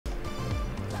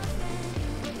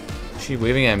Is she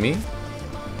waving at me?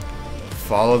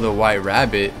 Follow the white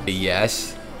rabbit.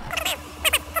 Yes.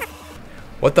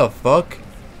 What the fuck?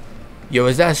 Yo,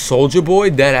 is that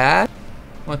Souljaboy dead ass?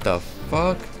 What the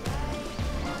fuck?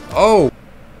 Oh!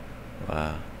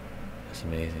 Wow. That's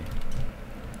amazing.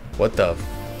 What the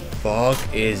fuck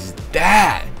is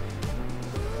that?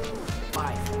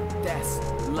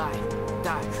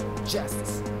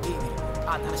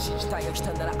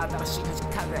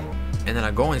 And then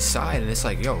I go inside and it's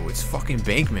like, yo, it's fucking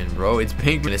Bankman, bro. It's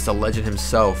Bankman. It's the legend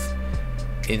himself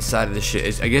inside of this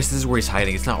shit. I guess this is where he's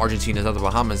hiding. It's not Argentina, it's not the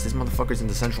Bahamas. This motherfucker's in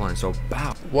Decentraland. So,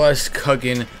 bow. What's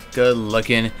cooking, good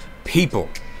looking people?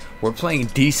 We're playing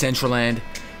Decentraland,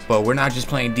 but we're not just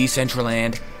playing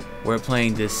Decentraland. We're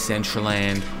playing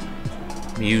Decentraland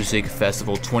Music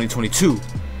Festival 2022.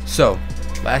 So,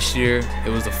 last year, it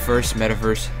was the first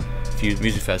Metaverse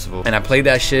Music Festival. And I played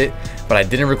that shit, but I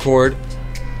didn't record.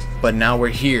 But now we're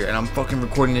here, and I'm fucking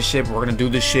recording this shit. But we're gonna do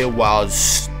this shit while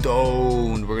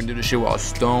stoned. We're gonna do this shit while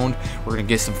stoned. We're gonna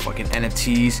get some fucking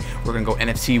NFTs. We're gonna go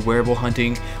NFT wearable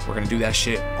hunting. We're gonna do that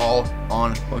shit all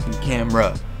on fucking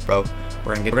camera, bro.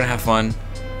 We're gonna have fun.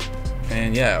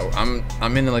 And yeah,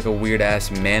 I'm in like a weird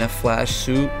ass mana flash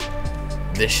suit.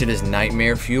 This shit is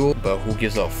nightmare fuel, but who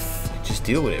gives a f? Just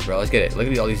deal with it, bro. Let's get it. Look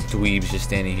at all these dweebs just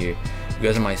standing here. You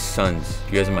guys are my sons.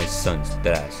 You guys are my sons.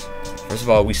 Deadass. First of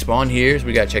all, we spawn here, so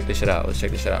we gotta check this shit out. Let's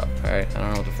check this shit out. Alright, I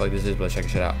don't know what the fuck this is, but let's check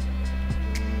this shit out.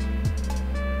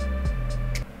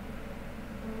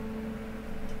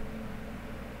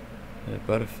 The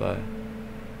butterfly.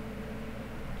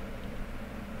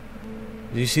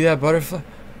 Do you see that butterfly?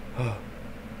 Oh.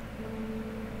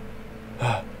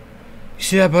 Oh. You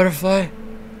see that butterfly?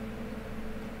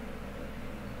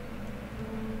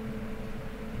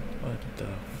 What the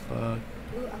fuck?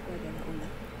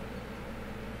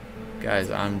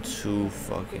 Guys, I'm too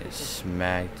fucking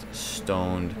smacked,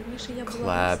 stoned,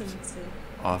 clapped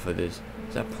off of this.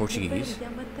 Is that Portuguese?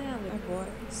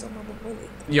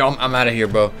 Yo, I'm out of here,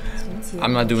 bro.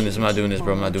 I'm not doing this. I'm not doing this,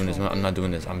 bro. I'm not doing this. I'm not doing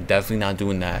this. I'm definitely not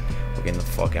doing that. We're getting the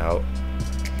fuck out.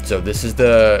 So this is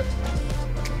the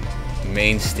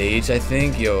main stage, I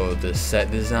think. Yo, the set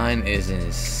design is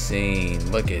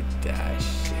insane. Look at that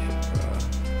shit,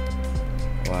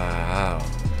 bro. Wow.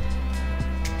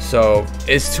 So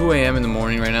it's 2 a.m. in the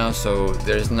morning right now, so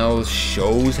there's no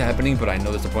shows happening, but I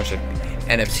know there's a bunch of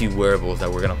NFT wearables that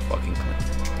we're gonna fucking claim.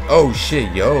 Oh shit,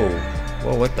 yo.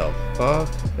 Whoa, what the fuck?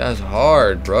 That's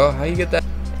hard, bro. How you get that?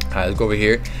 Alright, let's go over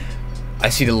here. I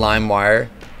see the Limewire.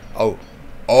 Oh,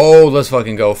 let's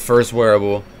fucking go. First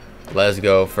wearable. Let's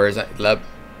go. First,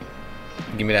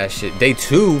 give me that shit. Day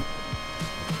 2?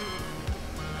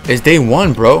 It's day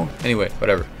 1, bro. Anyway,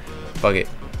 whatever. Fuck it.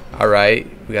 Alright,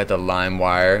 we got the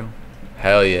Limewire.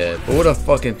 Hell yeah. Who would have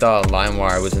fucking thought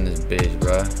Limewire was in this bitch,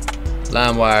 bruh?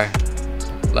 Limewire.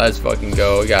 Let's fucking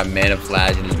go. We got mana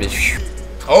flash in this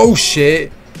bitch. Oh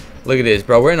shit. Look at this,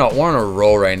 bro. We're on a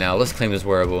roll right now. Let's claim this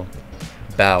wearable.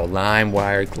 Bow.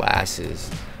 Limewire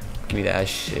glasses. Give me that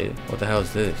shit. What the hell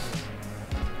is this?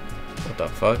 What the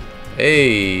fuck?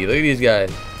 Hey, look at these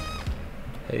guys.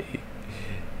 Hey.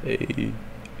 Hey.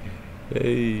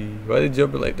 Hey. Why are they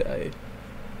jumping like that?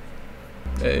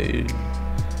 Hey,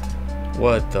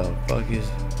 what the fuck is,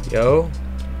 yo,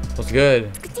 what's good?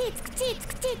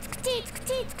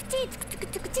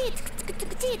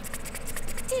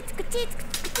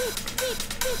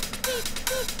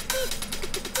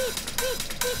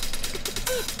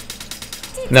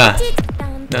 Nah,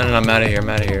 no, I'm out of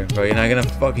here, bro. You're not gonna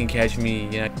fucking catch me.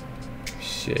 You're not.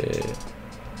 Shit.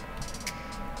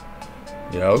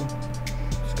 Yo,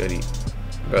 it's goody.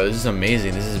 Bro, this is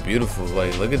amazing. This is beautiful.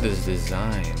 Like, look at this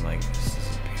design. Like, this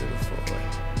is beautiful.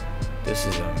 Like, this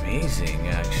is amazing,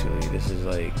 actually. This is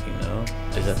like, you know,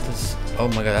 is that this? Oh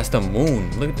my god, that's the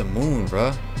moon. Look at the moon,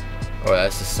 bro. Oh,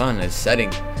 that's the sun. It's setting.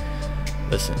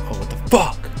 Listen. Oh, what the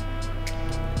fuck?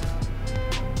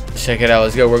 Check it out.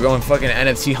 Let's go. We're going fucking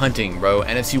NFT hunting, bro.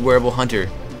 NFT wearable hunter.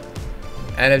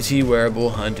 NFT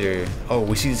wearable hunter. Oh,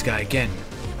 we see this guy again.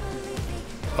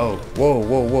 Oh, whoa.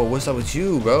 What's up with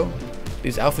you, bro?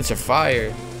 These outfits are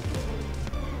fire.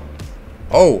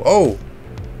 Oh,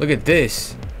 look at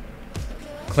this.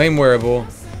 Claim wearable.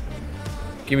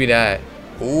 Give me that.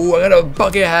 Ooh, I got a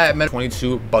bucket hat, man.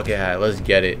 22 bucket hat. Let's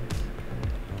get it.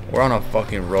 We're on a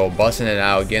fucking roll. Busting it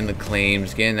out. Getting the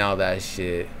claims. Getting all that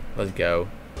shit. Let's go.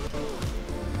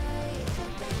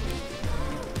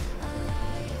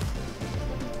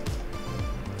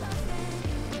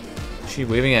 Is she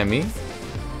waving at me?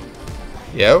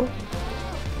 Yo?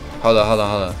 Hold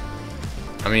on.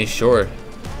 I mean, sure.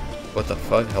 What the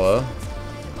fuck? Hello?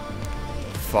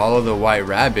 Follow the white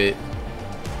rabbit.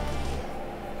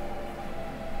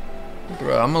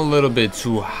 Bro, I'm a little bit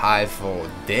too high for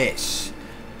this.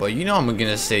 But you know I'm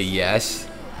gonna say yes.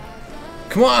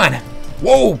 Come on!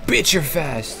 Whoa, bitch, you're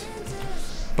fast.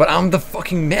 But I'm the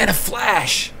fucking man of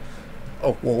Flash.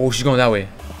 Oh, whoa, she's going that way.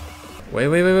 Wait,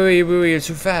 you're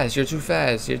too fast. You're too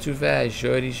fast. You're too fast.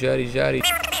 Shorty.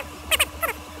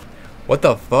 What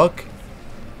the fuck?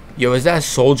 Yo, is that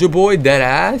Souljaboy dead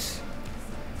ass?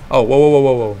 Oh,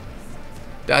 whoa.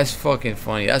 That's fucking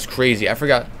funny. That's crazy. I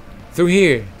forgot. Through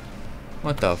here.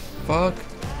 What the fuck?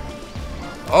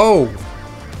 Oh,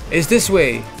 it's this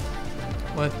way.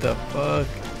 What the fuck?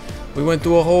 We went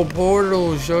through a whole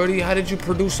portal, shorty. How did you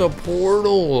produce a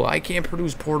portal? I can't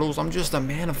produce portals. I'm just a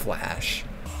man of Flash.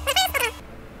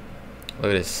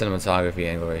 Look at this cinematography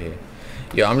angle right here.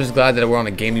 Yo, I'm just glad that we're on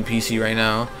a gaming PC right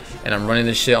now, and I'm running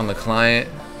this shit on the client.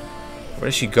 Where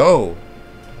did she go?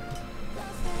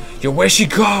 Yo, where'd she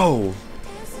go?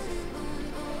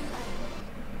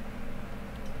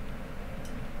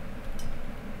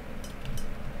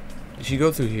 Did she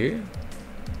go through here?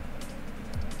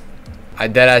 I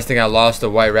deadass think I lost the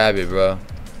white rabbit, bro.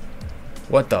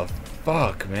 What the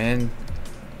fuck, man?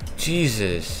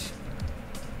 Jesus.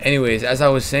 Anyways, as I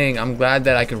was saying, I'm glad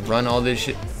that I can run all this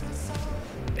shit.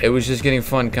 It was just getting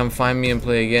fun. Come find me and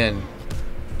play again.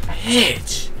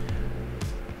 Bitch.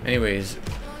 Anyways,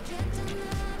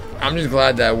 I'm just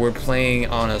glad that we're playing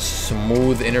on a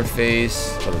smooth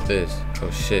interface. What is this?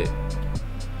 Oh shit.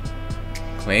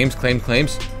 Claims.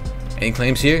 Any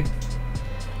claims here?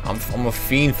 I'm a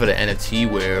fiend for the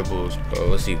NFT wearables, bro.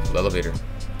 Let's see. Elevator.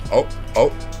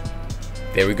 Oh.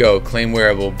 There we go. Claim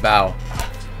wearable. Bow.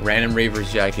 Random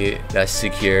Raver's jacket. That's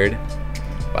secured.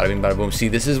 Bada bing, bada boom. See,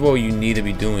 this is what you need to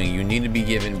be doing. You need to be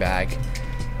giving back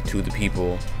to the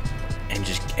people and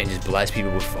just bless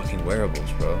people with fucking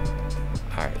wearables, bro.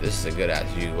 Alright, this is a good ass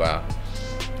view. Wow.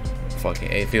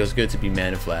 Fucking, it feels good to be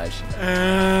Man of Flash.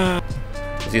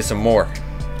 Let's get some more.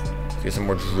 Let's get some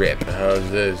more drip. How's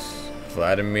this?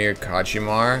 Vladimir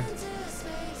Kachimar.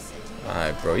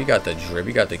 Alright, bro, you got the drip,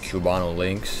 you got the Cubano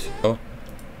links. Oh,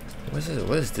 what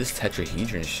is this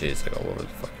tetrahedron shit? It's like all over the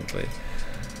fucking place.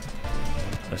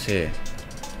 Let's see.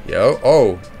 Yo,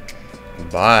 oh,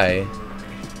 bye.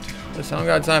 Listen, I don't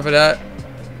got time for that.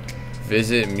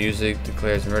 Visit music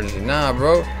declares emergency. Nah,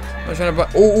 bro, I'm trying to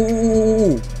buy.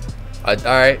 Ooh.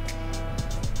 Alright.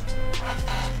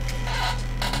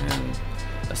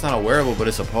 It's not a wearable, but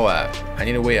it's a POAP. I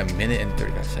need to wait a minute and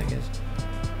 35 seconds.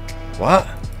 What?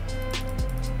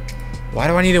 Why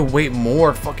do I need to wait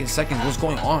more fucking seconds? What's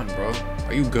going on, bro?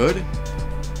 Are you good?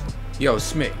 Yo,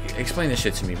 Smith, explain this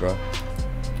shit to me, bro.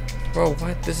 Bro,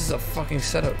 what? This is a fucking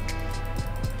setup.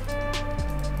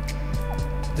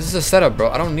 This is a setup, bro.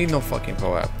 I don't need no fucking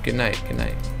POAP. Good night.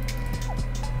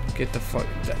 Get the fuck.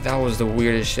 That was the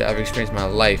weirdest shit I've experienced in my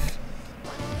life.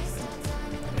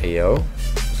 Hey, yo.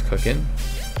 What's cooking?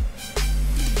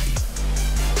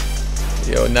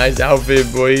 Yo, nice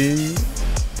outfit, boy.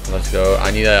 Let's go.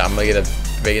 I'm gonna get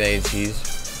a bacon, egg, and cheese.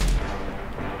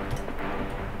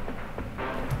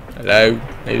 Hello.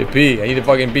 I need to pee. I need to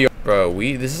fucking pee. Bro,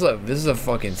 this is a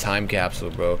fucking time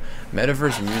capsule, bro.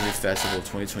 Metaverse Music Festival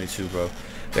 2022, bro.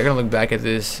 They're gonna look back at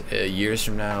this years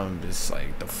from now and just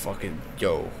like the fucking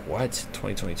yo, what?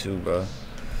 2022, bro.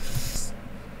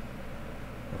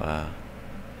 Wow.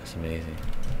 That's amazing.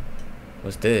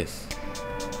 What's this?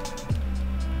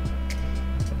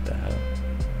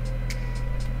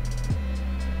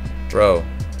 Bro,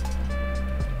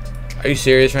 are you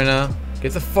serious right now?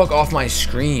 Get the fuck off my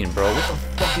screen, bro. What the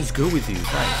fuck is good with you?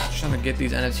 Right, I'm just trying to get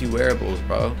these NFT wearables,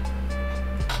 bro.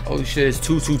 Holy shit, it's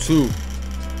 222.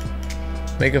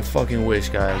 Make a fucking wish,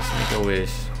 guys. Make a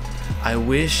wish. I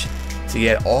wish to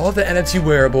get all the NFT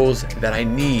wearables that I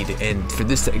need, and for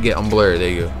this to get unblurred. There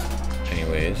you go.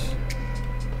 Anyways.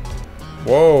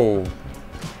 Whoa.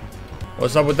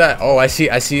 What's up with that? Oh, I see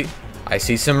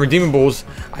some redeemables.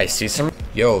 I see some.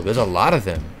 Yo, there's a lot of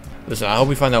them. Listen, I hope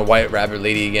we find that white rabbit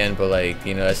lady again, but like,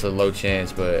 you know, that's a low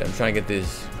chance. But I'm trying to get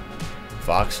this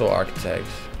voxel architects.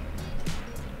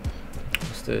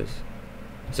 What's this?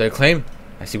 Is that a claim?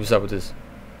 I see what's up with this.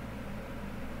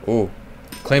 Ooh,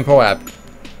 claim POAP.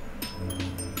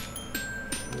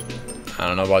 I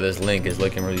don't know about this link. It's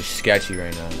looking really sketchy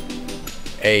right now.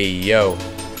 Hey, yo.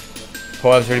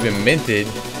 POAP's already been minted.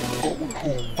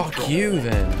 Fuck you,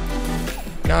 then.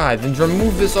 God, then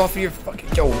remove this off of your fucking...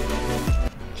 Yo.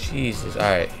 Jesus.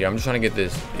 Alright, yeah, I'm just trying to get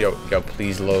this. Yo,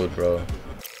 please load, bro.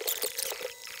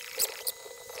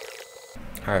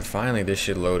 Alright, finally this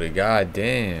shit loaded. God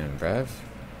damn, bruv.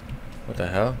 What the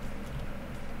hell?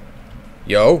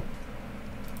 Yo.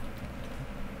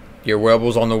 Your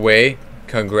wearable's on the way.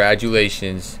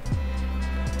 Congratulations.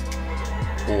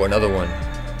 Ooh, another one.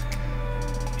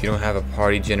 You don't have a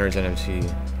party generous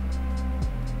NFT.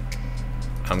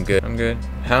 I'm good. I'm good.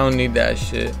 I don't need that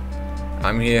shit.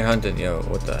 I'm here hunting. Yo,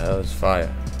 what the hell is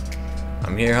fire?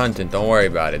 I'm here hunting. Don't worry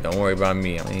about it. Don't worry about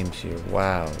me. I'm aimed here.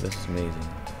 Wow, this is amazing.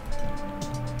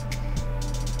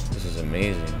 This is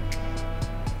amazing.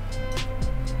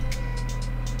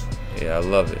 Yeah, I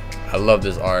love it. I love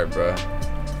this art, bro.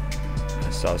 I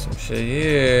saw some shit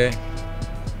here.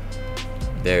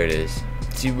 There it is.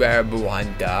 Wearable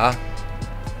hunter.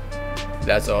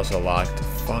 That's also locked.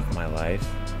 Fuck my life.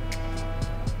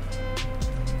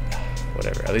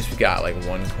 Whatever. At least we got like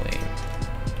one claim.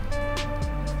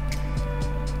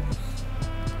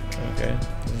 Okay,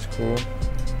 this is cool.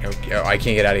 Yo, I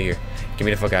can't get out of here. Get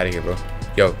me the fuck out of here, bro.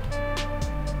 Yo.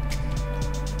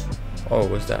 Oh,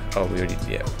 what's that? Oh, we already,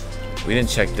 yeah. We didn't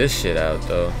check this shit out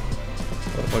though.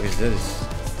 What the fuck is this?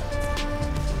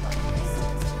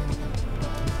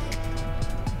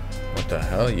 What the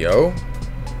hell, yo?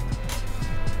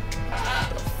 What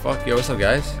the fuck, yo? What's up,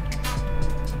 guys?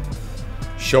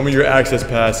 Show me your access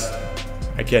pass.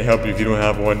 I can't help you if you don't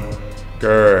have one.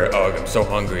 Grr. Oh, I'm so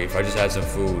hungry. If I just had some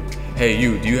food. Hey,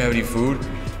 you. Do you have any food?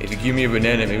 If you give me a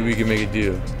banana, maybe we can make a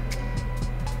deal.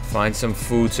 Find some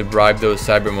food to bribe those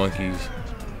cyber monkeys.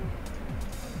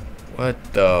 What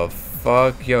the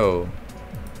fuck, yo?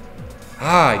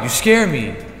 Ah, you scare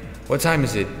me. What time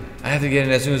is it? I have to get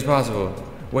in as soon as possible.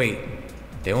 Wait,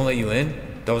 they won't let you in?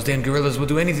 Those damn gorillas will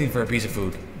do anything for a piece of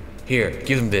food. Here,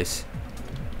 give them this.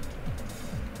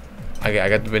 I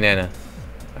got the banana.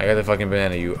 I got the fucking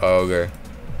banana, you ogre.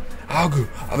 Ogre,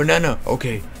 a banana.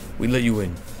 Okay, we let you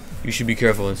in. You should be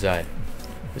careful inside.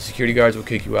 The security guards will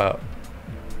kick you out.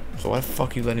 So why the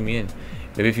fuck are you letting me in?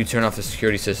 Maybe if you turn off the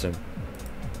security system.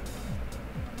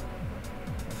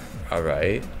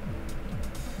 Alright.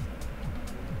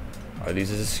 Are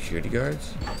these the security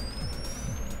guards?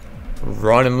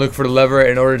 Run and look for the lever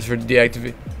in order to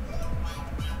deactivate.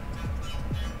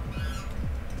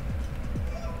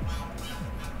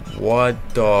 What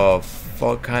the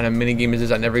fuck kind of minigame is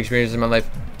this? I never experienced this in my life.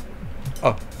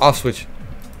 Oh, off switch.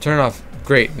 Turn it off.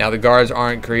 Great. Now the guards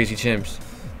aren't crazy chimps.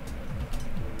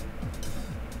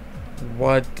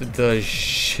 What the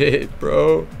shit,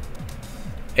 bro?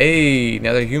 Hey,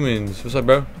 now they're humans. What's up,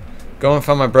 bro? Go and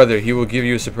find my brother. He will give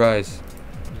you a surprise.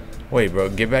 Wait, bro.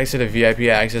 Get back to the VIP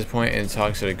access point and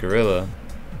talk to the gorilla.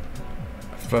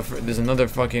 But there's another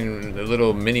fucking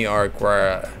little mini arc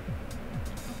where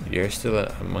you're still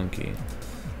a monkey.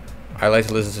 I like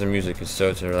to listen to the music. It's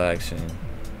so relaxing.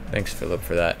 Thanks, Philip,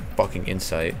 for that fucking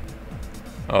insight.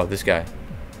 Oh, this guy.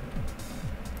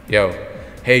 Yo.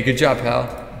 Hey, good job,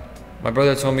 pal. My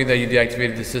brother told me that you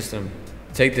deactivated the system.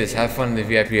 Take this. Have fun in the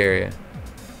VIP area.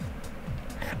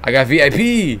 I got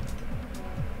VIP!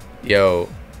 Yo.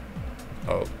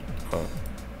 Oh.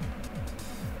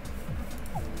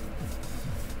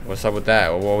 What's up with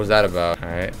that? What was that about?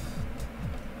 Alright.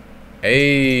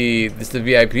 Hey, this the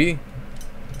VIP?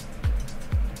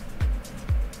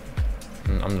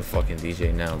 I'm the fucking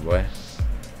DJ now, boy.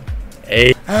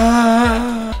 Hey.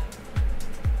 Ah.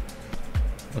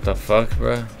 What the fuck,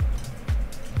 bro?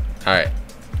 Alright.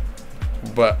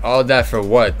 But all that for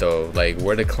what though? Like,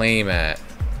 where the claim at?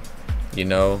 You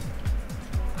know?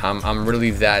 I'm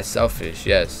really that selfish,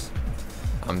 yes.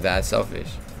 I'm that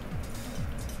selfish.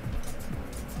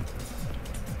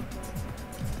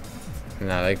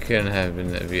 Nah, that couldn't have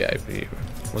been the VIP.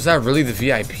 Was that really the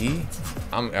VIP?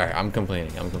 Alright, I'm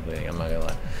complaining. I'm not gonna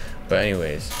lie. But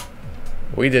anyways,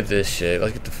 we did this shit.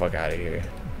 Let's get the fuck out of here.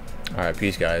 Alright,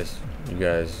 peace, guys. You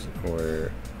guys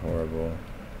were horrible.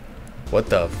 What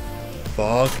the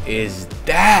fuck is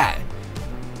that?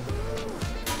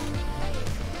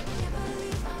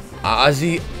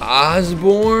 Ozzy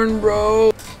Osbourne,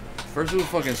 bro. First it was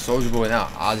fucking Souljaboy, now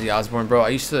Ozzy Osbourne, bro. I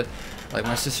used to, like,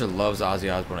 my sister loves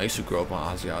Ozzy Osbourne. I used to grow up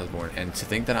on Ozzy Osbourne, and to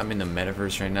think that I'm in the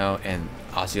metaverse right now and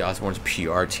Ozzy Osbourne's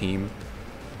PR team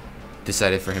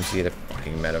decided for him to get a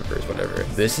fucking metaverse, whatever.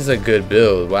 This is a good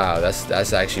build. Wow,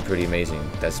 that's actually pretty amazing.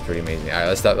 That's pretty amazing. All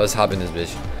right, let's hop in this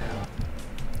bitch.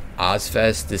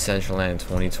 Ozfest Decentraland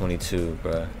 2022,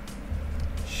 bro.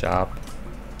 Shop.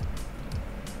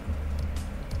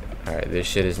 Alright, this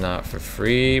shit is not for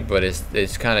free, but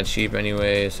it's kind of cheap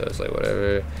anyway, so it's like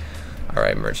whatever.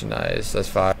 Alright, merchandise. That's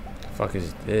fine. The fuck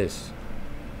is this?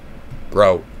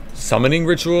 Bro, summoning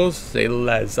rituals? Say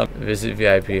less. Visit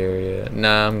VIP area.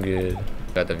 Nah, I'm good.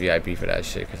 Got the VIP for that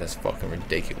shit because that's fucking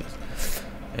ridiculous.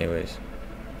 Anyways,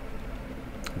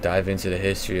 dive into the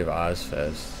history of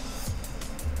Ozfest.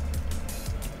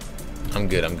 I'm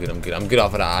good off of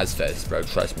the Ozfest, bro.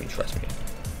 Trust me. Trust me.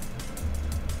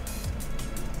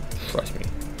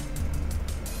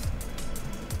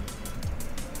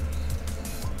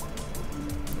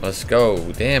 Let's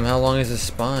go. Damn, how long is his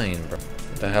spine, bro?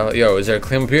 What the hell? Yo, is there a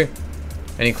claim up here?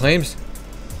 Any claims?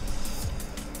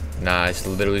 Nah, it's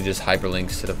literally just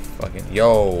hyperlinks to the fucking...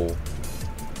 Yo.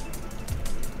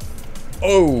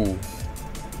 Oh.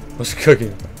 What's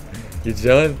cooking? You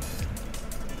chilling?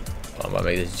 Oh, I'm about to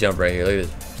make this jump right here. Look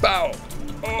at this. Bow.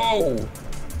 Oh.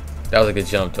 That was a good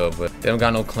jump, though, but they don't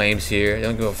got no claims here. They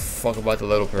don't give a fuck about the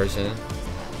little person.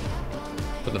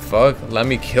 What the fuck? Let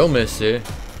me kill mister.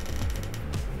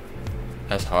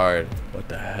 That's hard. What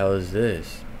the hell is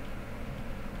this?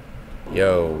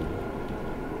 Yo.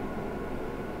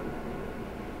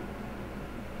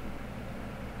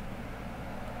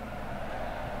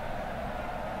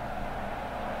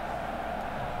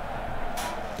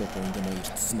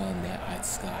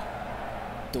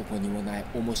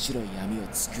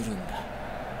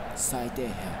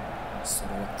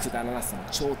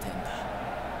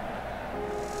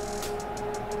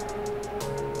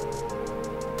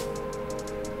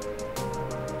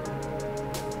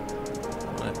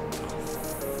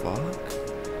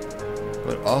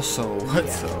 But also, what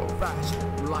though?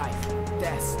 Life,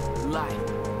 death, life,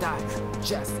 dark,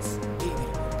 justice, evil.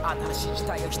 Nah,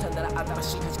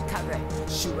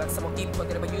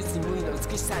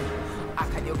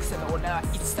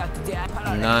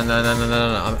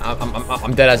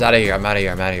 I'm dead ass out of here. I'm out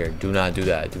of here. Do not do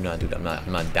that. I'm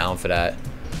not down for that.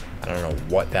 I don't know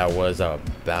what that was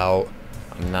about.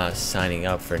 I'm not signing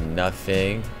up for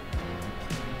nothing.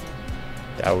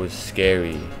 That was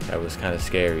scary. That was kind of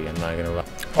scary. I'm not gonna lie.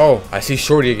 Oh, I see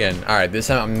Shorty again. All right, this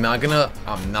time I'm not gonna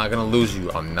lose you.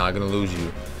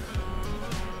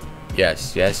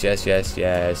 Yes. Let's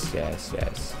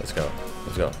go.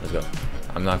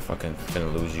 I'm not fucking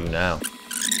finna lose you now.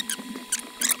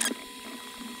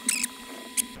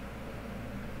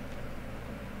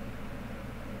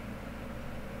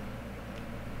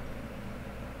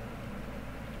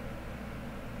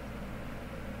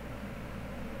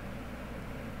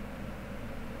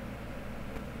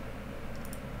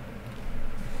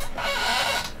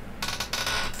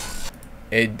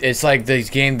 It's like this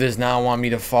game does not want me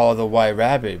to follow the white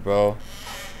rabbit, bro.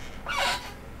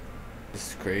 This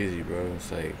is crazy, bro. It's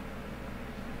like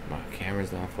my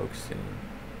camera's not focusing.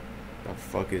 The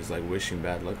fuck is like wishing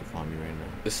bad luck upon me right now.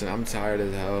 Listen, I'm tired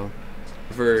as hell.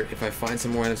 If I find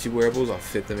some more NFT wearables, I'll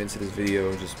fit them into this video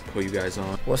and just put you guys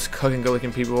on. What's cooking, good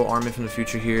looking people? Armen from the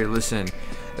future here. Listen,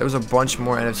 there was a bunch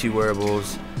more NFT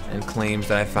wearables and claims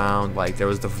that I found. Like there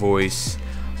was the voice,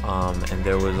 and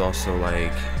there was also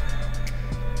like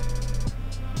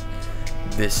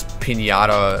this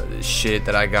pinata shit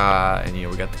that I got, and you know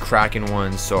we got the Kraken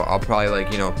one, so I'll probably like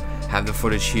have the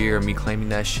footage here of me claiming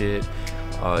that shit.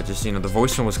 Just the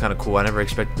voice one was kind of cool. I never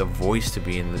expected the voice to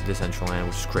be in the Decentraland,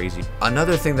 which is crazy.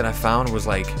 Another thing that I found was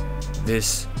like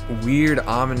this weird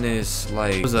ominous,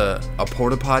 like it was a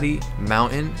porta potty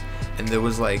mountain, and there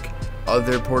was like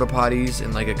other porta potties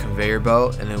in like a conveyor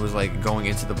belt, and it was like going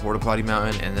into the porta potty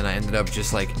mountain, and then I ended up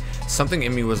just like something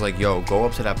in me was like, yo, go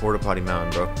up to that porta potty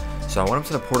mountain, bro. So I went up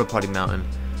to the porta potty mountain,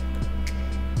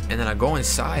 and then I go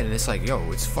inside, and it's like,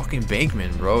 yo, it's fucking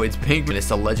Bankman, bro. It's Bankman. It's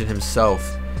the legend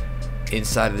himself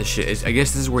inside of this shit. I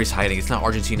guess this is where he's hiding. It's not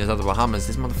Argentina, it's not the Bahamas.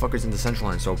 This motherfucker's in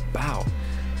Decentraland, so bow.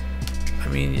 I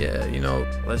mean, yeah,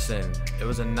 listen, it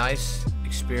was a nice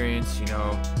experience,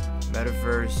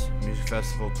 Metaverse Music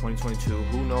Festival 2022.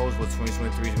 Who knows what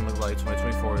 2023 is gonna look like,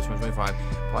 2024, 2025.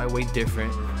 Probably way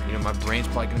different. My brain's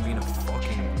probably gonna be in a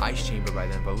fucking ice chamber by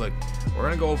then. But look, we're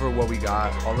gonna go over what we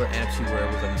got, all the NFT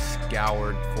wearables that we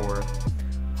scoured for.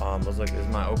 This is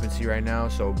my OpenSea right now.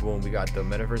 So boom, we got the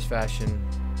Metaverse fashion.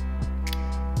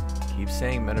 Keep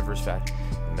saying Metaverse fashion.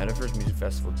 The Metaverse Music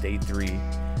Festival Day 3. We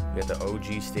got the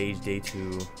OG stage Day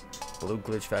 2. Blue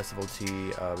Glitch Festival T.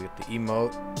 We got the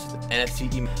emote, the NFT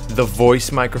emote, the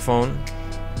voice microphone,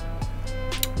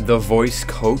 the voice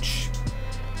coach,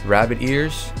 rabbit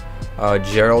ears,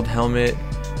 Gerald helmet,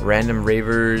 random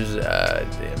ravers, the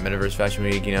Metaverse Fashion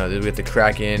Week. We got the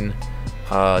Kraken,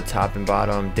 top and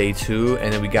bottom Day 2,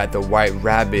 and then we got the white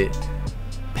rabbit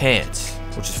pants,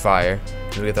 which is fire.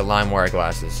 And we got the Limewire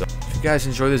glasses. So if you guys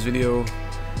enjoy this video,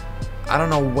 I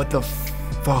don't know what the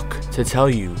fuck to tell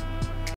you.